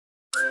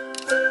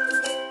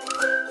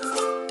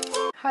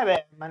Hi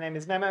there, my name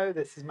is Nemo,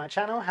 this is my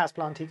channel,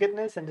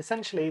 Houseplantygoodness, and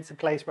essentially it's a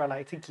place where I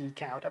like to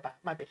geek out about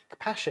my big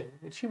passion,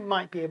 which you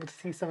might be able to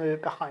see some of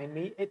it behind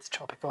me. It's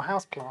tropical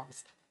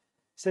houseplants.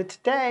 So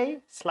today,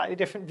 slightly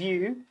different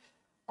view,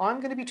 I'm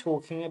going to be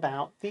talking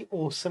about the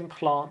awesome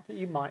plant that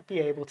you might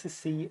be able to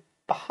see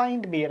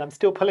behind me, and I'm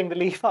still pulling the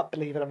leaf up,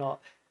 believe it or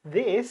not.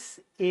 This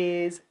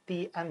is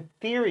the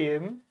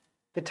Anthurium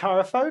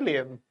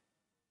Vittarifolium.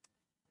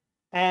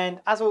 And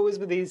as always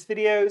with these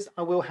videos,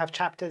 I will have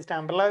chapters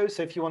down below,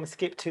 so if you want to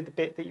skip to the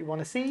bit that you want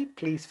to see,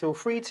 please feel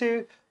free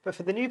to. But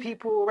for the new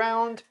people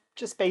around,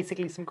 just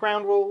basically some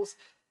ground rules.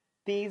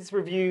 These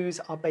reviews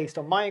are based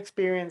on my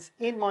experience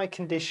in my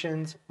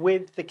conditions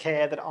with the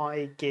care that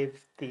I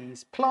give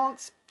these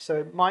plants. So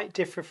it might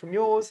differ from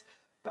yours,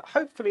 but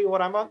hopefully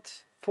what I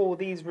want for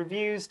these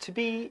reviews to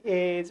be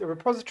is a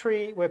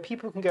repository where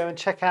people can go and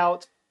check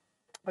out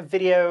a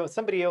video,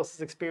 somebody else's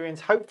experience.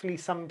 Hopefully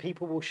some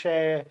people will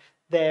share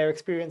their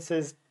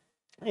experiences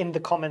in the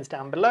comments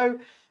down below,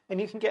 and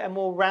you can get a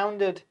more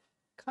rounded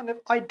kind of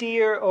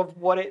idea of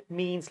what it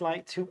means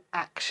like to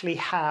actually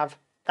have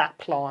that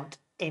plant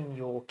in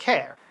your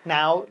care.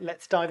 Now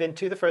let's dive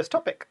into the first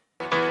topic.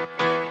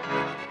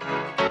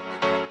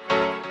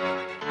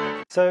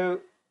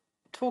 So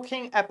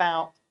talking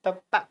about the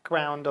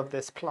background of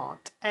this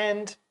plant,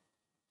 and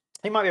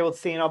you might be able to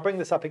see, and I'll bring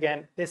this up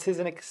again, this is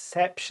an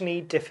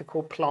exceptionally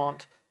difficult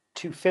plant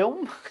to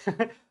film.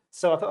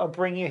 So I thought I'll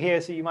bring you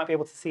here so you might be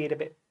able to see it a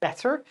bit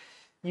better.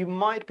 You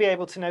might be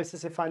able to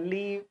notice if I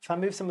move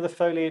some of the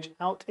foliage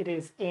out, it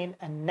is in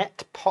a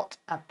net pot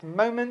at the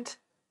moment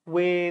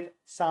with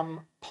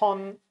some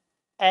pond,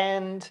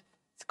 and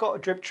it's got a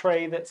drip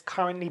tray that's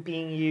currently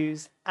being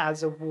used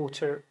as a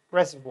water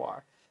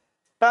reservoir.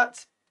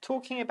 But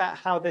talking about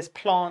how this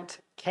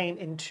plant came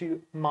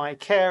into my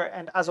care,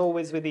 and as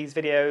always with these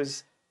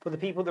videos, for the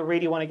people that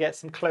really want to get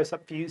some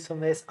close-up views on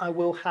this, I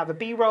will have a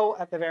B-roll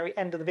at the very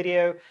end of the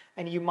video,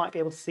 and you might be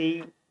able to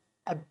see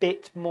a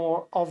bit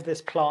more of this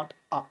plant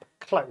up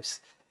close.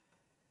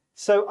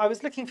 So I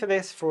was looking for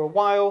this for a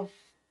while.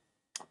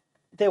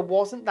 There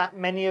wasn't that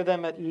many of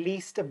them at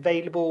least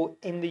available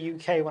in the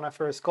UK when I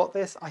first got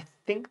this. I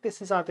think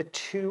this is either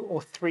 2 or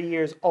 3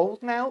 years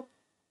old now.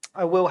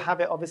 I will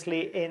have it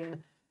obviously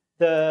in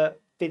the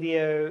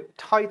video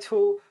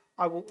title.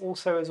 I will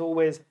also, as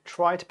always,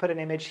 try to put an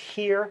image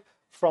here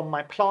from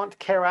my plant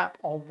care app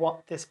on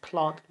what this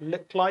plant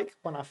looked like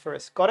when I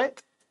first got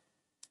it.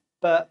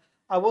 But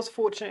I was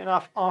fortunate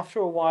enough after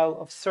a while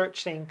of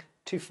searching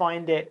to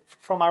find it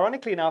from,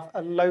 ironically enough,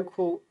 a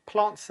local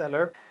plant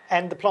seller.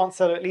 And the plant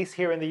seller, at least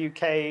here in the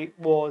UK,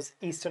 was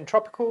Eastern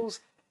Tropicals.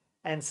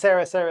 And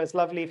Sarah is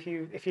lovely. If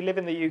you live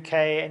in the UK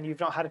and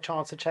you've not had a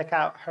chance to check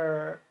out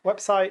her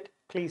website,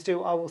 please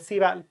do. I will see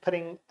about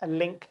putting a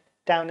link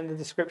down in the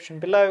description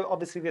below.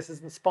 Obviously this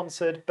isn't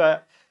sponsored,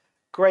 but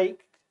great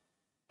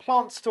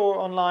plant store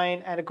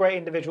online and a great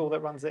individual that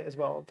runs it as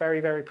well. Very,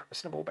 very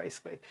personable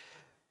basically.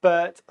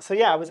 But so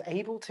yeah, I was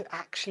able to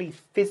actually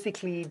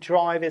physically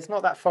drive, it's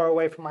not that far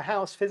away from my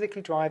house,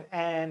 physically drive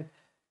and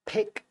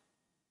pick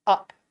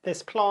up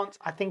this plant.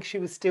 I think she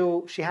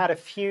had a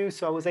few,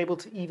 so I was able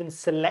to even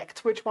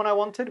select which one I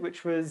wanted,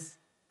 which was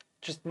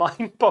just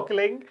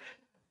mind-boggling.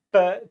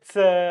 But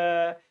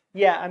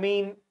yeah, I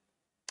mean,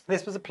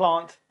 this was a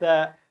plant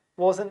that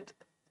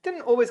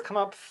didn't always come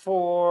up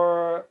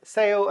for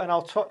sale, and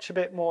I'll touch a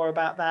bit more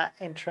about that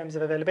in terms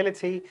of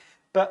availability.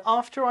 But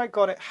after I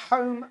got it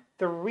home,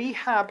 the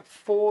rehab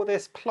for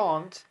this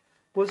plant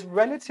was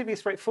relatively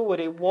straightforward.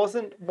 It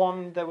wasn't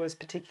one that was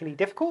particularly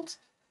difficult.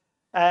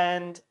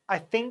 And I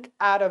think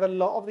out of a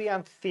lot of the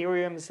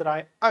anthuriums that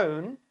I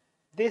own,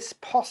 this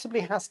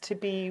possibly has to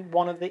be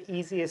one of the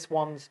easiest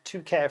ones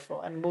to care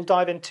for. And we'll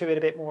dive into it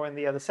a bit more in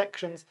the other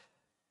sections.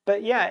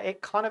 But yeah,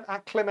 it kind of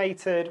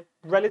acclimated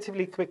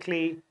relatively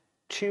quickly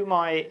to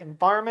my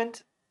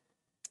environment.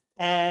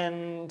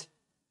 And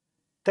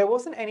there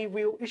wasn't any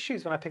real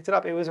issues when I picked it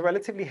up. It was a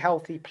relatively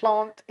healthy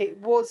plant. It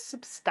was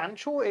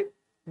substantial. It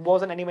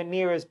wasn't anywhere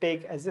near as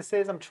big as this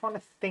is. I'm trying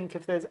to think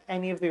if there's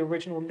any of the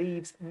original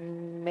leaves,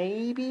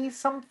 maybe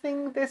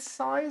something this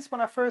size when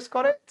I first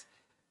got it,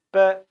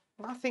 but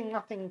nothing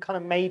kind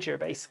of major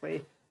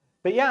basically.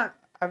 But yeah,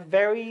 a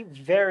very,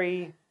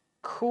 very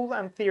cool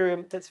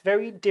anthurium that's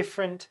very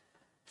different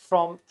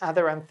from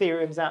other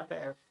anthuriums out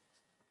there.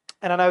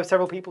 And I know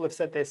several people have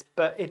said this,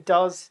 but it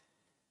does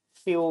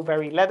feel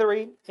very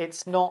leathery.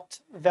 It's not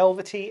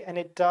velvety, and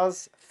it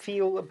does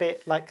feel a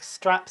bit like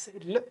straps.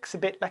 It looks a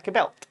bit like a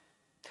belt.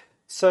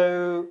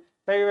 So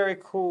very, very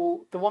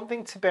cool. The one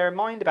thing to bear in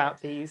mind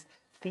about these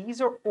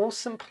are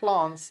awesome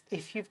plants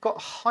if you've got a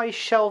high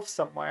shelf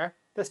somewhere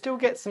that still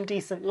gets some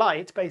decent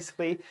light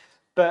basically,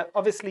 but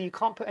obviously you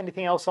can't put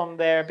anything else on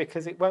there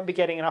because it won't be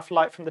getting enough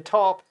light from the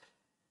top.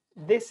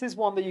 This is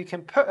one that you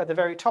can put at the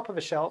very top of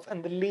a shelf,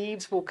 and the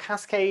leaves will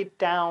cascade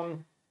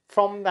down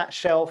from that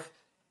shelf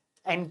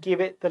and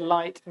give it the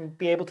light and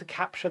be able to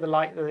capture the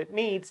light that it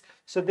needs.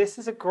 So this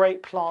is a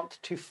great plant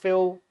to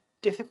fill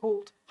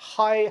difficult,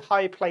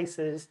 high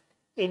places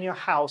in your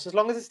house, as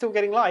long as it's still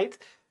getting light.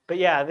 But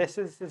yeah, this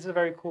is a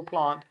very cool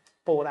plant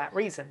for that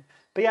reason.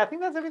 But yeah, I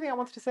think that's everything I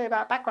wanted to say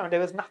about background. There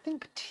was nothing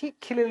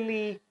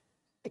particularly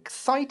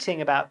exciting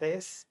about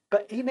this,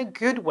 but in a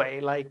good way.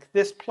 Like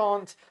this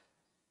plant,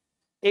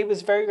 it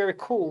was very, very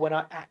cool when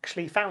I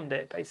actually found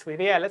it, basically.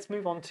 But yeah, let's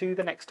move on to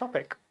the next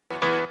topic.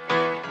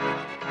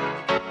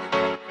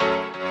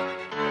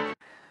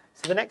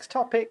 So the next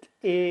topic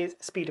is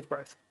speed of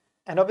growth.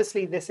 And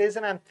obviously this is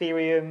an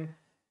Anthurium,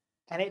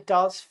 and it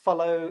does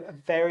follow a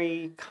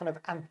very kind of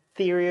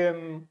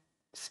Anthurium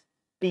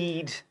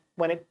speed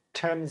when it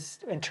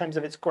in terms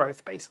of its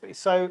growth, basically.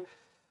 So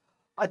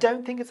I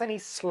don't think it's any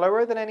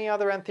slower than any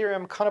other Anthurium.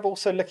 I'm kind of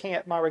also looking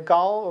at my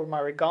Regale or my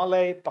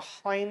Regale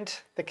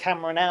behind the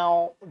camera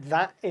now.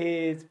 That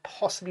is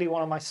possibly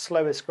one of my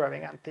slowest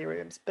growing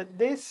Anthuriums. But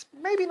this,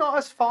 maybe not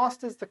as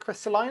fast as the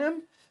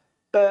Crystallinum,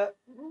 but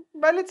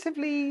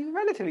relatively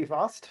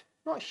fast.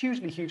 Not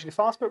hugely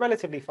fast, but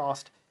relatively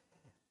fast.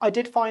 I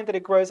did find that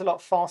it grows a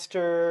lot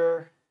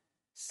faster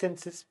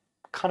since it's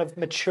kind of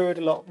matured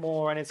a lot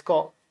more and it's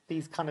got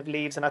these kind of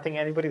leaves. And I think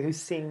anybody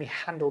who's seeing me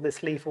handle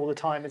this leaf all the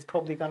time is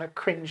probably going to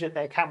cringe at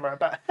their camera,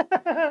 but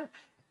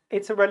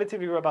it's a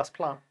relatively robust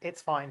plant.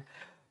 It's fine.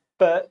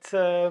 But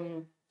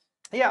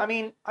yeah, I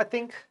mean, I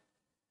think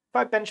if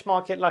I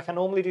benchmark it like I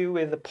normally do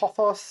with the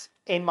pothos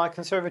in my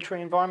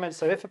conservatory environment,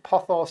 so if a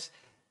pothos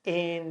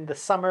in the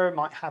summer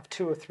might have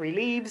 2 or 3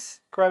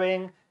 leaves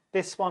growing,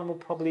 this one will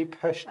probably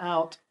push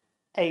out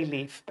a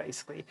leaf,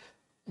 basically.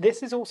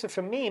 This is also,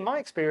 for me, in my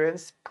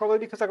experience, probably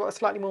because I got a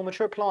slightly more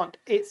mature plant,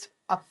 it's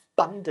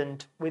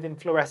abundant with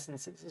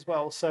inflorescences as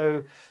well.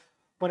 So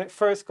when it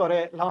first got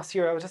it last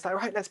year, I was just like,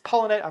 right, let's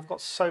pollinate. I've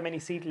got so many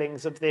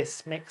seedlings of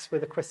this mixed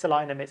with a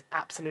crystallinum. It's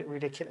absolutely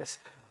ridiculous.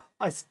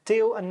 I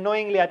still,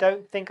 annoyingly, I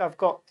don't think I've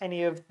got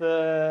any of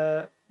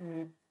the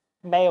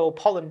male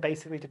pollen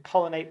basically to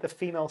pollinate the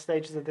female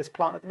stages of this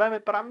plant at the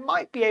moment, but I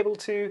might be able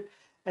to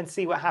and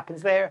see what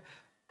happens there.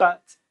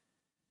 But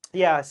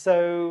yeah,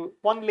 so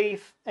 1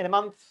 leaf in a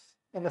month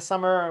in the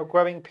summer or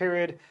growing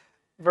period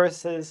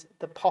versus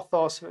the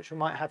pothos, which we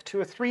might have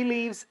 2 or 3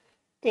 leaves.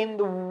 In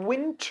the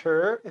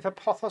winter, if a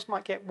pothos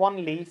might get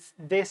 1 leaf,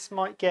 this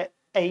might get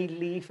a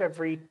leaf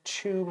every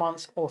 2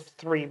 months or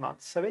 3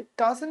 months. So it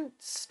doesn't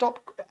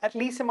stop, at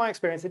least in my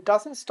experience, it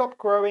doesn't stop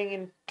growing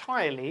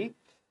entirely.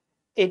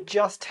 It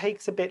just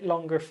takes a bit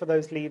longer for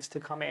those leaves to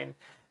come in.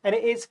 And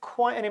it is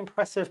quite an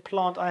impressive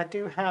plant. I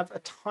do have a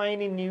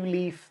tiny new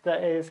leaf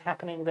that is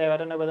happening there. I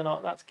don't know whether or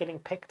not that's getting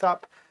picked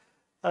up.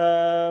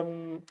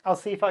 I'll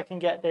see if I can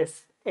get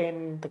this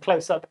in the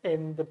close-up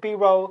in the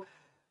B-roll.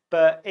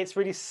 But it's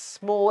really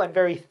small and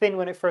very thin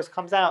when it first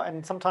comes out.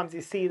 And sometimes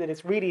you see that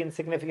it's really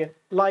insignificant,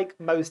 like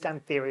most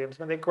Anthuriums.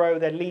 When they grow,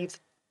 their leaves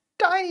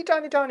tiny,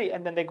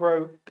 and then they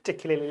grow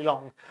particularly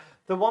long.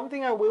 The one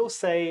thing I will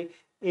say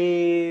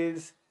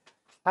is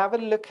have a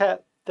look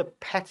at the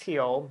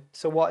petiole,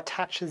 so what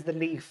attaches the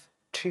leaf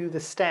to the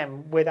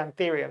stem with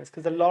Anthuriums,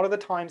 because a lot of the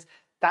times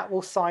that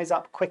will size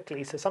up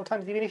quickly. So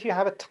sometimes even if you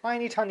have a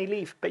tiny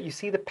leaf, but you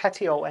see the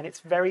petiole and it's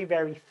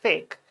very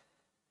thick,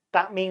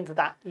 that means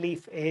that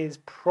leaf is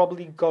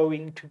probably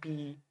going to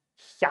be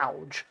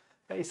huge,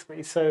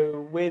 basically.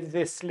 So with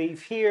this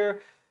leaf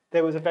here,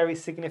 there was a very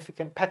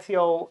significant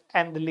petiole,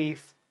 and the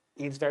leaf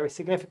is very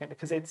significant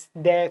because it's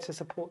there to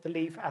support the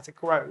leaf as it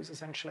grows,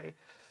 essentially.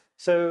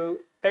 So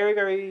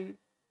very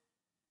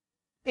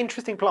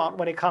interesting plant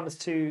when it comes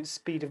to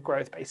speed of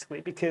growth,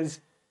 basically, because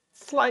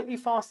slightly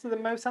faster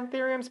than most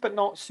Anthuriums, but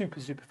not super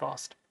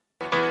fast.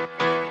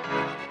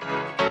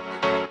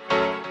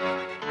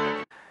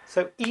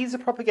 So ease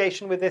of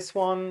propagation with this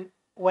one,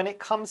 when it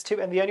comes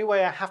to, and the only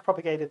way I have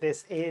propagated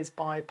this is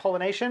by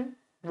pollination.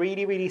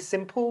 Really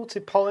simple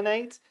to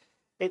pollinate.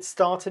 It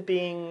started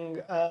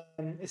being,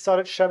 it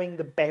started showing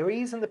the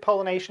berries and the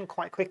pollination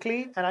quite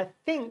quickly, and I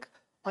think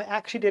I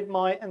actually did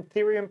my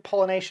Anthurium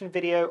pollination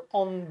video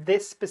on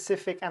this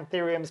specific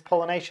Anthurium's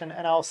pollination,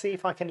 and I'll see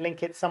if I can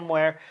link it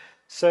somewhere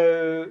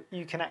so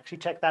you can actually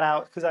check that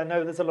out, because I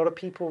know there's a lot of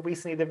people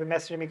recently that have been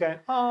messaging me going,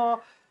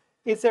 oh,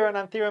 is there an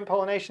Anthurium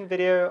pollination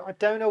video? I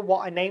don't know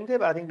what I named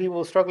it, but I think people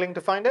are struggling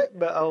to find it,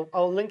 but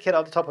I'll link it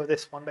at the top of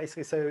this one,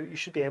 basically, so you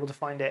should be able to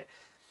find it.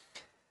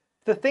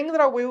 The thing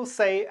that I will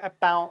say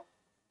about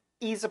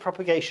ease of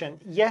propagation,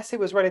 yes, it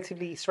was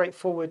relatively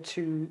straightforward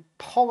to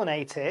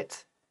pollinate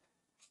it.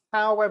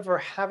 However,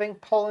 having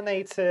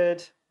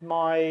pollinated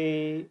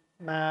my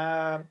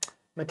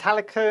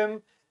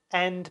Metallicum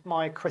and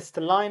my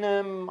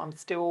Crystallinum, I'm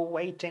still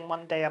waiting.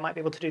 One day I might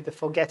be able to do the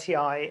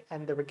Forgetii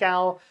and the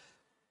Regale,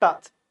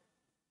 but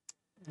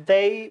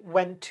they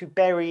went to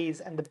berries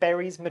and the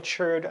berries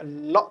matured a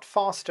lot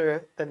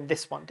faster than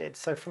this one did.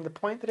 So from the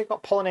point that it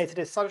got pollinated,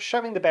 it started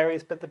showing the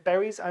berries, but the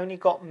berries only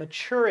got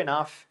mature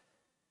enough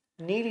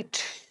nearly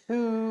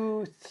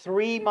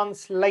 2-3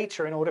 months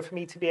later in order for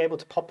me to be able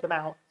to pop them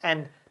out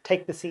and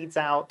take the seeds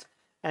out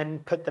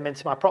and put them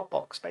into my prop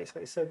box,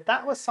 basically. So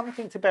that was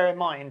something to bear in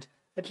mind,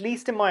 at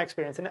least in my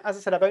experience. And as I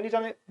said, I've only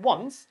done it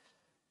once,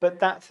 but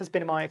that has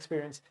been my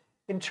experience.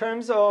 In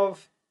terms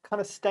of kind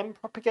of stem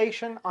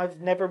propagation,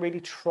 I've never really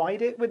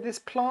tried it with this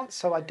plant,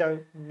 so I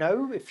don't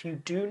know. If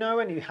you do know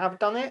and you have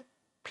done it,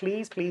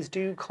 please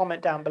do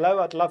comment down below.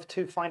 I'd love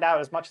to find out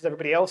as much as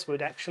everybody else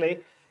would, actually.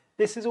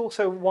 This is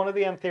also one of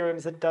the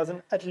Anthuriums that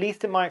doesn't, at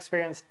least in my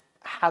experience,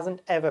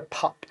 hasn't ever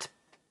pupped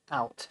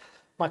out.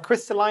 My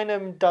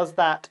crystallinum does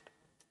that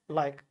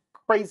like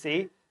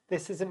crazy.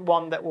 This isn't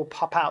one that will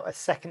pop out a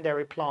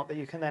secondary plant that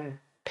you can then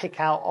pick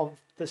out of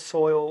the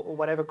soil or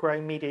whatever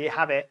growing media you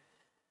have it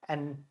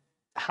and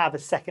have a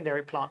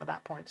secondary plant at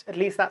that point. At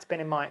least that's been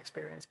in my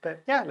experience.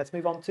 But yeah, let's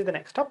move on to the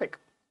next topic.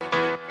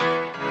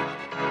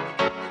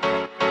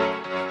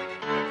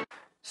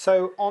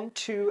 So on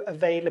to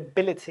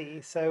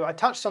availability. So I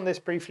touched on this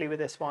briefly with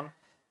this one.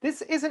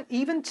 This isn't,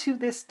 even to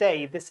this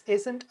day, this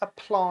isn't a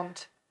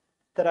plant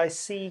that I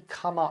see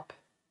come up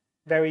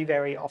very,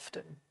 very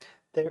often.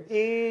 There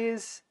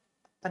is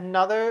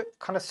another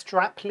kind of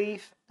strap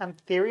leaf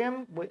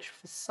Anthurium, which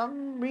for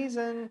some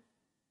reason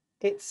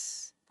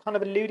it's kind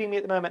of eluding me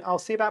at the moment. I'll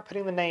see about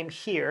putting the name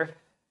here.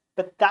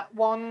 But that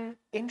one,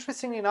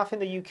 interestingly enough, in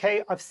the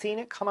UK, I've seen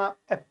it come up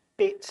a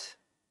bit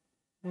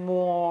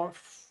more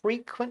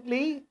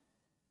frequently.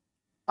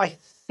 I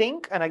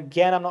think, and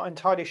again, I'm not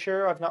entirely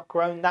sure, I've not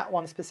grown that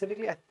one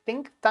specifically. I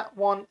think that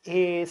one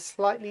is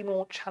slightly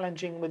more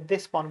challenging with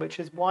this one, which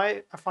is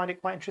why I find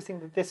it quite interesting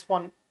that this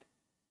one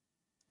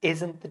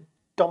isn't the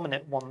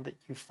dominant one that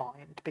you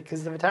find,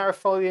 because the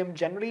Vittarifolium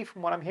generally,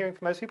 from what I'm hearing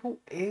from most people,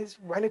 is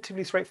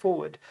relatively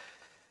straightforward.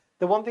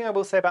 The one thing I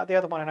will say about the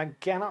other one, and I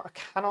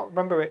cannot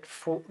remember it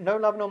for no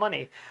love nor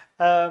money,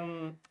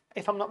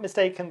 if I'm not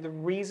mistaken, the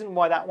reason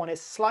why that one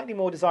is slightly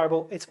more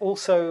desirable, it's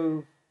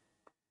also,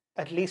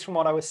 at least from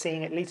what I was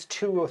seeing, at least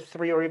 2 or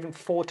 3 or even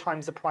 4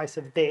 times the price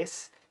of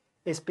this,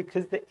 is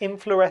because the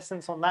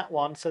inflorescence on that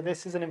one, so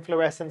this is an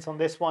inflorescence on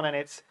this one, and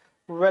it's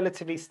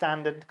relatively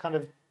standard, kind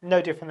of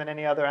no different than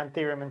any other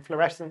Anthurium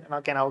inflorescence, and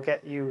again, I'll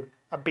get you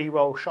a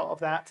B-roll shot of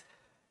that.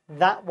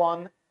 That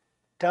one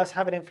does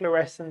have an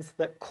inflorescence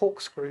that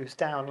corkscrews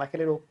down like a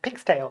little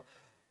pig's tail,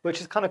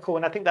 which is kind of cool,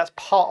 and I think that's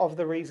part of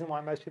the reason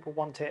why most people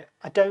want it.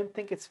 I don't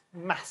think it's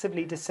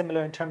massively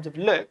dissimilar in terms of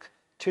look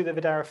to the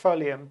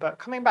Vittarifolium, but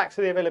coming back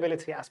to the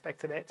availability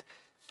aspect of it,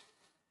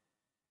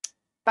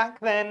 back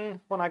then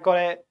when I got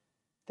it,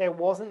 there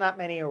wasn't that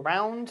many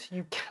around.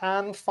 You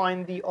can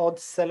find the odd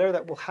seller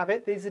that will have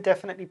it. These are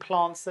definitely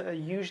plants that are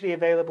usually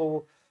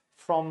available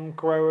from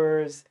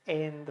growers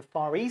in the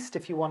Far East.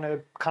 If you want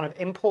to kind of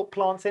import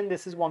plants in,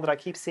 this is one that I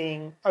keep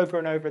seeing over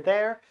and over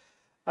there.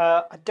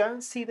 I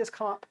don't see this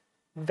come up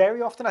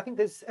very often. I think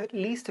there's at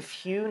least a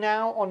few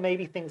now on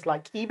maybe things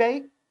like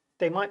eBay.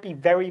 They might be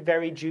very,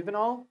 very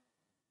juvenile.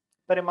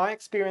 But in my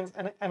experience,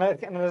 and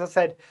as I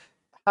said,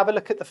 have a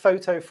look at the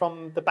photo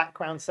from the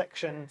background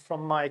section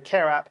from my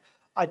care app.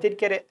 I did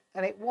get it,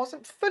 and it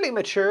wasn't fully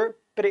mature,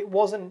 but it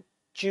wasn't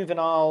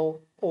juvenile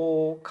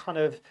or kind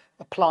of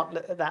a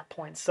plantlet at that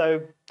point.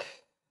 So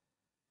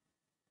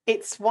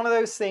it's one of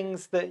those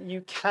things that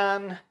you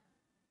can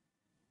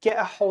get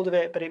a hold of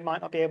it, but it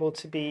might not be able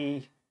to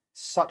be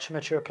such a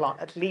mature plant,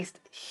 at least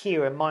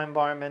here in my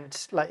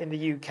environment, like in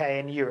the UK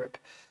and Europe.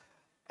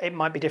 It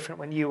might be different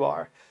when you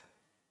are.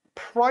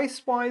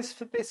 Price-wise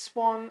for this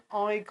one,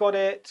 I got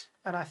it,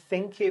 and I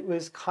think it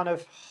was kind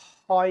of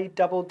high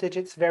double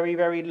digits, very,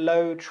 very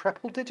low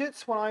triple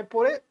digits when I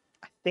bought it,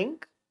 I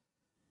think.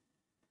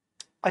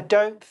 I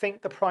don't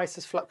think the price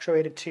has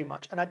fluctuated too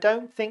much, and I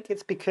don't think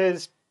it's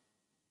because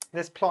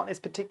this plant is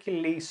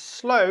particularly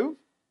slow.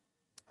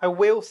 I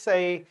will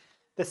say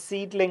the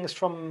seedlings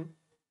from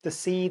the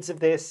seeds of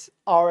this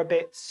are a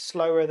bit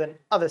slower than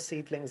other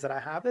seedlings that I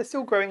have. They're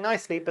still growing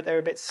nicely, but they're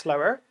a bit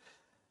slower.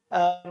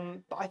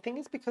 But I think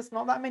it's because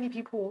not that many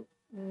people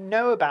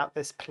know about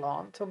this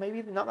plant, or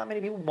maybe not that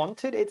many people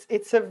want it.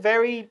 It's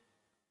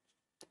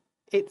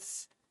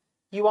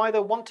you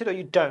either want it or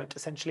you don't,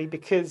 essentially,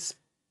 because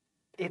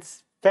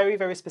it's very,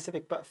 very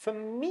specific. But for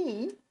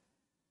me,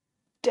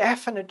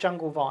 definite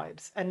jungle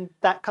vibes, and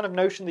that kind of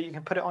notion that you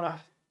can put it on a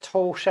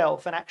tall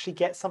shelf and actually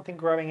get something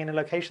growing in a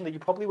location that you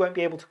probably won't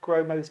be able to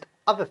grow most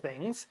other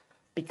things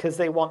because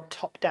they want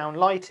top-down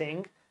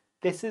lighting.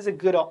 This is a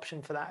good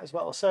option for that as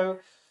well. So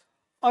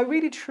I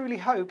really truly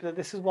hope that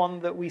this is one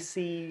that we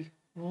see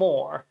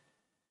more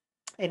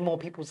in more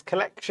people's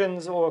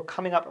collections, or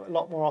coming up a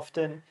lot more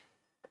often,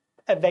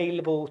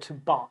 available to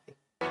buy.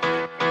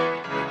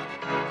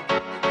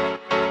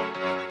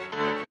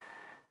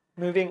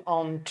 Moving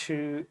on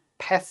to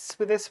pests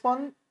with this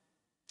one.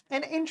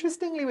 And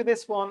interestingly with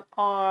this one,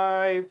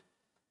 I'm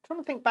trying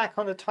to think back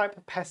on the type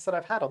of pests that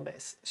I've had on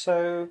this.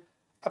 So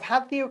I've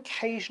had the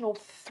occasional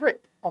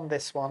thrip on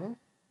this one,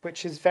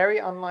 which is very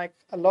unlike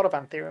a lot of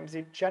Anthuriums.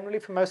 Generally,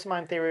 for most of my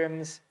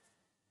Anthuriums,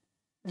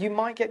 you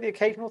might get the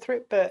occasional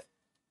thrip,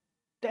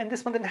 and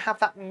this one didn't have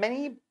that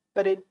many,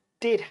 but it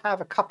did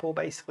have a couple,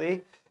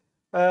 basically.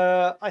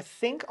 I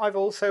think I've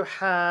also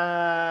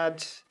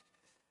had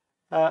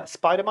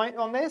spider mite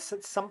on this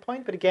at some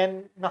point, but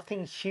again,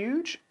 nothing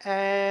huge,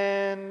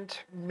 and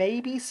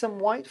maybe some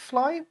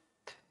whitefly,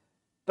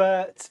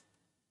 but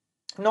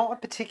not a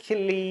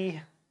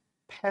particularly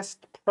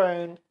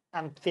pest-prone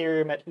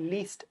Anthurium, at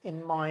least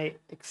in my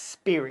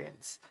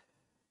experience.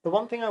 The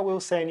one thing I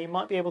will say, and you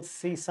might be able to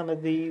see some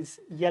of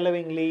these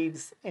yellowing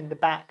leaves in the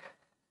back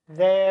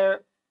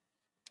there,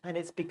 and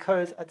it's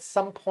because at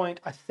some point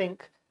I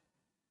think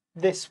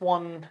this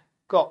one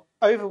got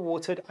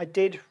overwatered. I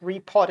did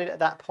repot it at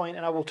that point,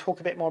 and I will talk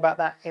a bit more about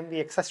that in the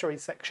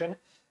accessories section,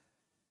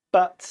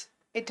 but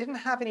it didn't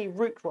have any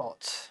root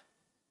rot.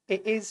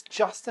 It is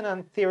just an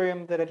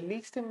anthurium that, at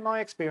least in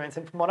my experience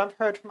and from what I've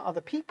heard from other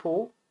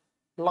people,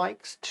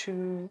 likes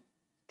to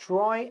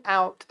dry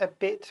out a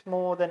bit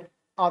more than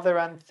other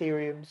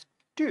anthuriums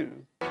do.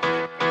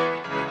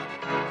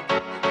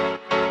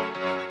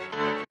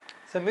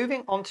 So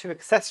moving on to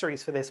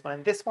accessories for this one,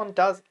 and this one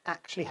does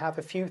actually have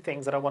a few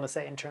things that I want to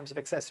say in terms of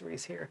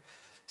accessories here.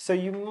 So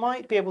you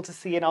might be able to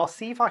see, and I'll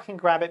see if I can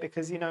grab it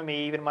because you know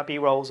me, even my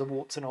B-rolls are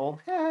warts and all.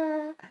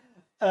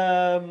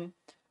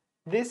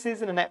 This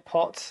is in a net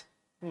pot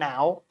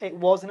now. It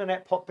was in a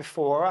net pot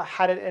before. I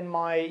had it in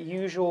my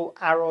usual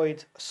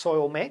aroid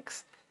soil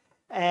mix,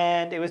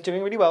 and it was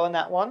doing really well in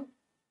that one.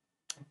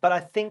 But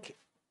I think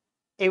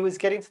it was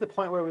getting to the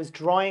point where it was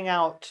drying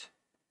out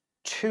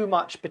too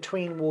much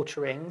between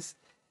waterings.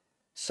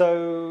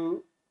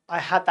 So I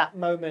had that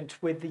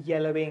moment with the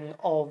yellowing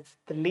of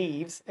the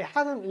leaves. It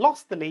hasn't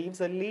lost the leaves.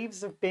 The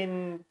leaves have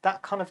been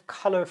that kind of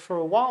colour for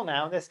a while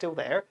now. They're still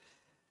there.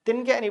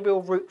 Didn't get any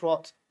real root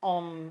rot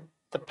on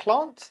the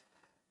plant,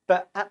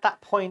 but at that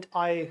point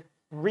I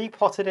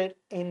repotted it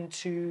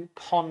into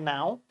pond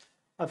now.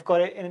 I've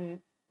got it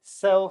in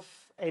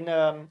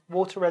a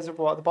water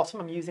reservoir at the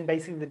bottom. I'm using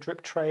basically the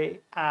drip tray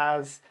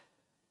as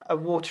a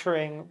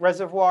watering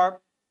reservoir.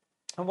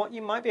 And what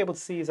you might be able to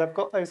see is I've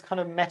got those kind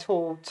of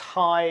metal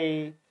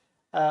tie,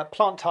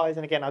 plant ties,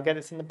 and again, I'll get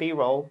this in the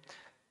B-roll,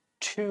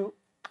 to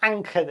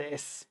anchor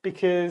this,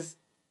 because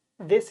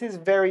this is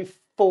very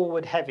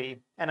forward heavy.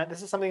 And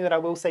this is something that I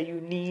will say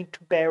you need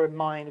to bear in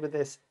mind with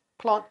this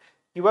plant.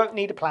 You won't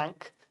need a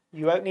plank,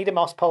 you won't need a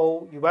moss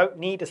pole, you won't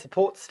need a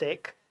support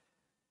stick,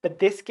 but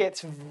this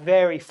gets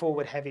very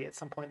forward heavy at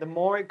some point. The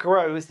more it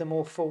grows, the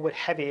more forward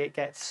heavy it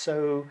gets.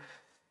 So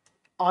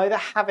either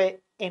have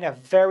it in a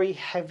very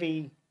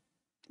heavy,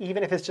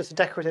 even if it's just a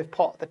decorative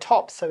pot at the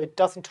top so it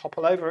doesn't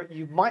topple over,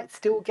 you might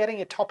still getting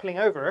it toppling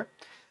over,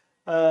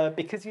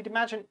 because you'd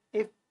imagine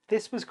if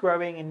this was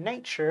growing in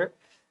nature,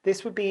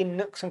 this would be in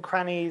nooks and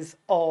crannies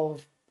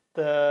of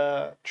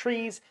the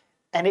trees,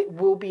 and it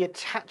will be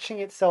attaching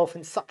itself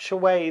in such a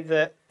way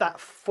that that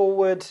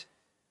forward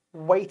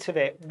weight of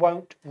it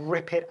won't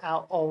rip it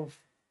out of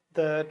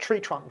the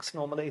tree trunks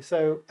normally.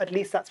 So at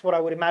least that's what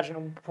I would imagine,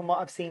 and from what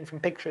I've seen from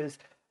pictures,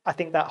 I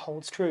think that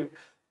holds true.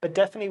 But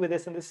definitely with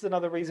this, and this is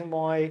another reason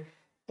why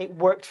it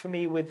worked for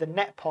me with the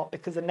net pot,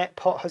 because the net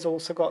pot has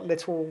also got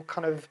little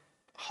kind of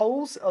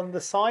holes on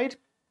the side,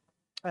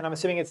 and I'm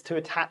assuming it's to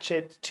attach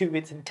it to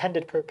its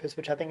intended purpose,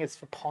 which I think is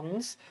for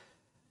ponds.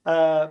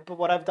 But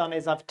what I've done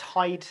is I've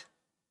tied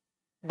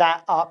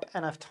that up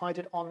and I've tied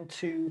it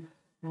onto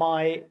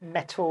my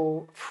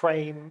metal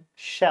frame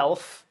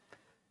shelf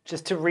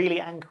just to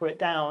really anchor it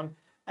down.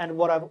 And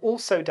what I've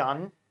also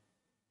done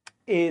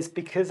is,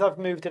 because I've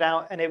moved it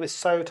out and it was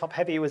so top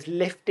heavy, it was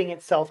lifting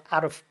itself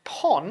out of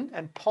pon,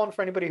 and pon,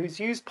 for anybody who's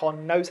used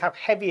pon, knows how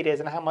heavy it is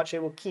and how much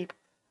it will keep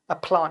a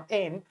plant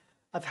in.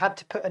 I've had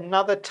to put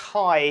another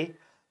tie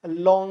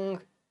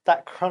along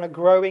that kind of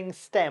growing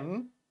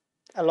stem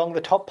along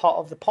the top part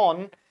of the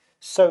pon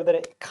so that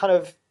it kind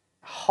of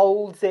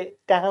holds it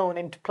down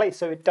into place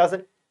so it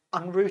doesn't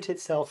unroot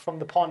itself from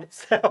the pond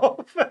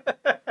itself.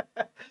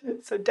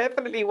 So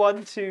definitely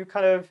one to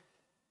kind of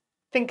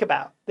think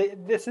about.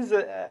 This is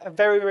a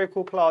very, very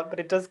cool plant,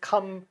 but it does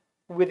come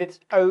with its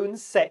own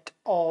set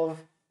of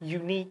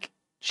unique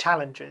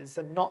challenges,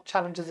 and not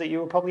challenges that you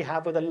will probably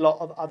have with a lot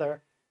of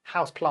other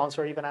house plants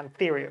or even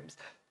anthuriums.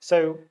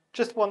 So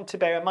just one to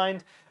bear in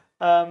mind.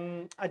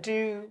 I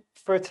do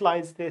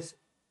fertilize this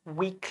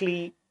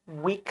weekly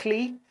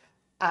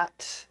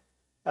at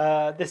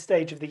this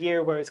stage of the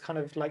year where it's kind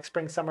of like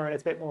spring, summer, and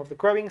it's a bit more of the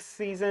growing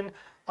season.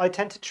 I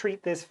tend to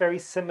treat this very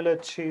similar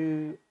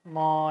to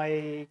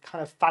my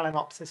kind of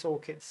Phalaenopsis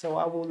orchids. So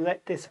I will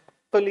let this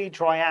fully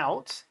dry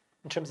out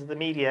in terms of the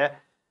media.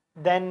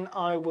 Then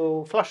I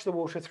will flush the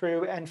water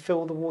through and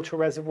fill the water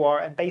reservoir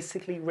and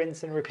basically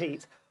rinse and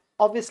repeat.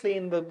 Obviously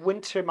in the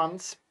winter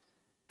months,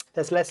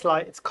 there's less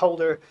light, it's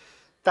colder.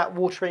 That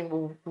watering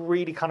will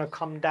really kind of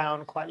come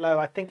down quite low.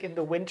 I think in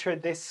the winter,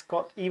 this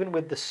got, even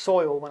with the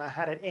soil, when I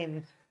had it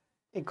in,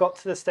 it got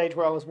to the stage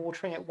where I was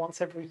watering it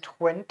once every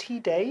 20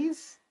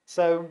 days.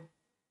 So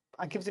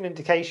that gives an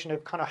indication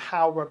of kind of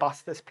how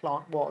robust this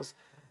plant was.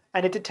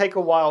 And it did take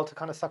a while to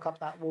kind of suck up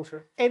that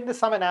water. In the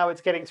summer now,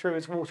 it's getting through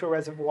its water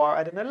reservoir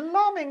at an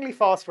alarmingly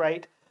fast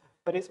rate,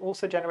 but it's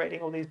also generating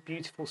all these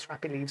beautiful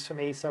strappy leaves for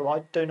me. So I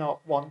do not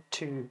want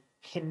to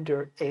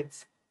hinder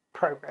its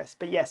progress.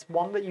 But yes,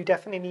 one that you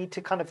definitely need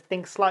to kind of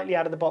think slightly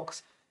out of the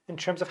box in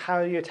terms of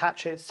how you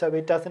attach it so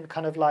it doesn't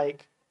kind of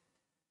like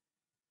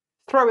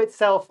throw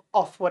itself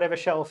off whatever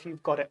shelf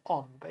you've got it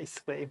on,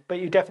 basically. But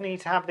you definitely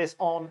need to have this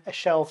on a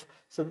shelf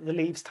so that the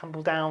leaves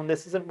tumble down.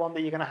 This isn't one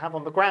that you're going to have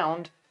on the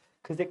ground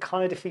because it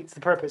kind of defeats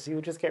the purpose.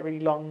 You'll just get really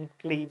long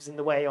leaves in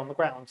the way on the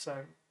ground. So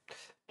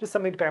just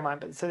something to bear in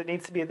mind. But so it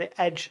needs to be at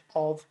the edge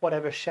of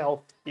whatever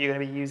shelf you're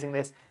going to be using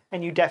this.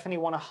 And you definitely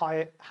want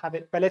to have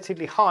it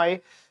relatively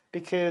high,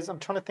 because I'm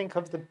trying to think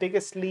of the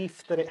biggest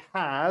leaf that it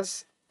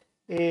has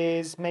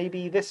is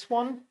maybe this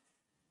one.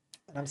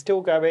 And I'm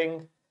still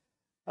going,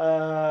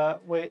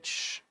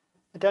 which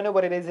I don't know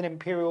what it is in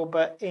imperial,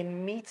 but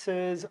in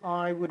meters,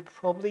 I would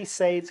probably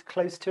say it's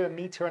close to 1.5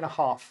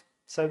 meters.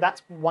 So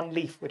that's one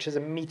leaf, which is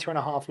 1.5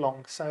 meters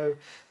long. So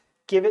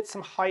give it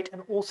some height,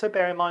 and also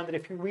bear in mind that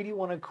if you really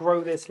want to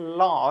grow this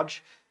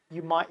large,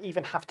 you might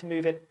even have to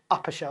move it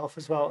up a shelf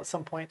as well at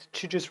some point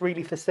to just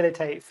really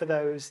facilitate for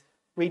those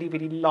really,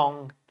 really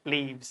long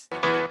leaves.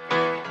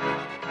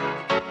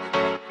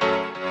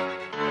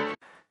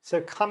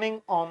 So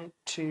coming on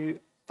to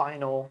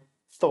final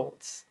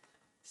thoughts.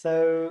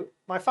 So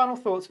my final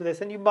thoughts for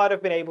this, and you might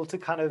have been able to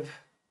kind of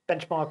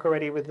benchmark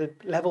already with the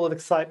level of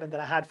excitement that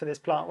I had for this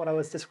plant when I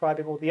was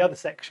describing all the other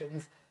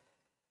sections.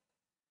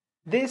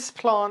 This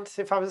plant,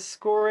 if I was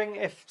scoring,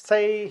 if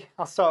say,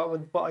 I'll start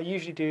with what I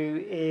usually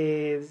do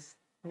is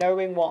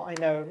knowing what I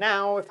know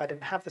now. If I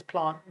didn't have this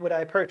plant, would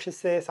I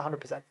purchase this?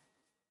 100%.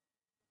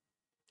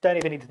 Don't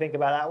even need to think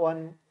about that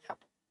one. Yep.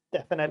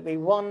 Definitely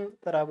one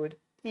that I would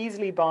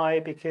easily buy,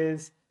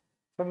 because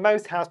for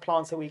most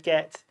houseplants that we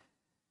get,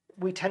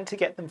 we tend to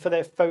get them for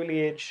their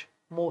foliage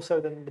more so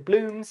than the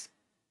blooms.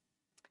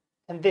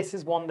 And this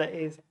is one that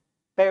is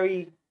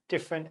very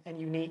different and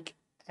unique,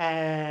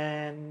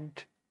 and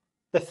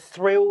the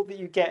thrill that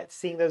you get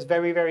seeing those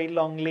very, very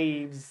long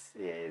leaves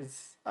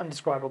is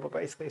undescribable,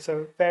 basically.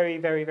 So very,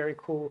 very, very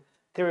cool.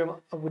 Anthurium,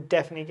 I would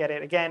definitely get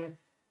it. Again,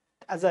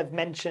 as I've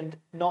mentioned,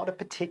 not a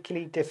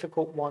particularly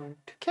difficult one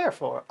to care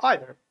for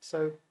either.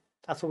 So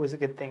that's always a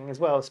good thing as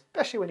well,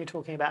 especially when you're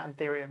talking about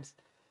anthuriums.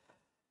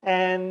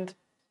 And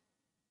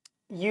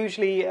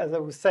usually, as I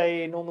would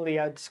say, normally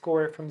I'd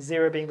score it from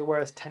 0 being the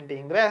worst, 10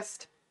 being the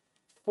best.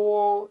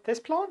 For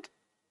this plant,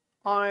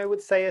 I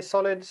would say a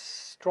solid,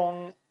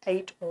 strong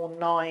 8 or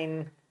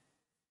 9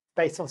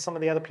 based on some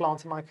of the other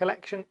plants in my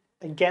collection.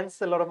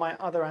 Against a lot of my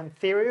other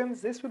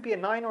anthuriums, this would be a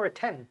 9 or a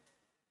 10.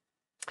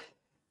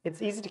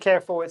 It's easy to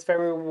care for, it's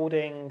very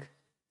rewarding,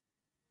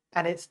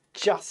 and it's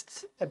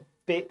just a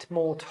bit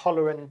more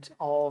tolerant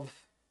of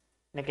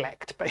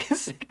neglect,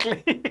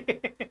 basically.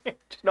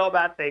 It's not a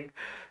bad thing,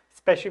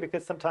 especially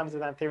because sometimes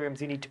with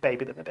anthuriums you need to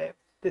baby them a bit.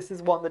 This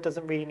is one that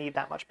doesn't really need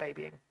that much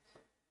babying.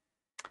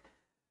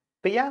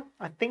 But yeah,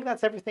 I think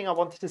that's everything I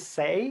wanted to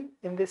say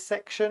in this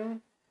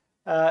section.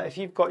 If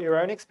you've got your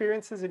own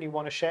experiences and you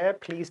want to share,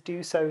 please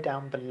do so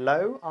down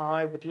below.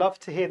 I would love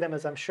to hear them,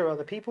 as I'm sure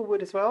other people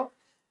would as well.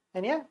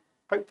 And yeah,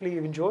 hopefully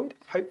you've enjoyed.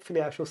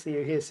 Hopefully I shall see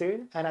you here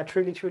soon. And I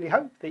truly, truly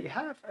hope that you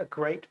have a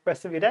great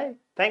rest of your day.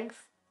 Thanks.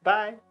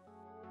 Bye.